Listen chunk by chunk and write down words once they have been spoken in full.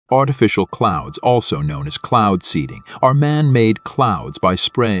Artificial clouds, also known as cloud seeding, are man-made clouds by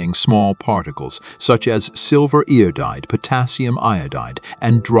spraying small particles such as silver iodide, potassium iodide,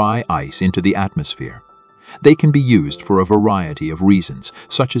 and dry ice into the atmosphere. They can be used for a variety of reasons,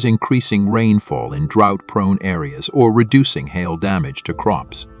 such as increasing rainfall in drought-prone areas or reducing hail damage to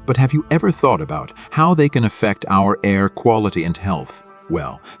crops. But have you ever thought about how they can affect our air quality and health?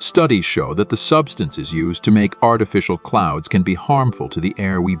 Well, studies show that the substances used to make artificial clouds can be harmful to the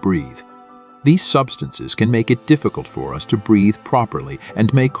air we breathe. These substances can make it difficult for us to breathe properly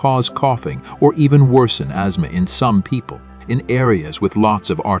and may cause coughing or even worsen asthma in some people. In areas with lots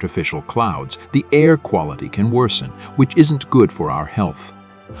of artificial clouds, the air quality can worsen, which isn't good for our health.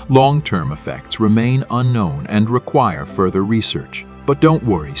 Long-term effects remain unknown and require further research. But don't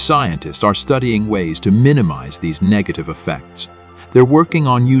worry, scientists are studying ways to minimize these negative effects. They're working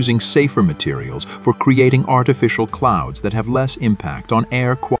on using safer materials for creating artificial clouds that have less impact on air quality.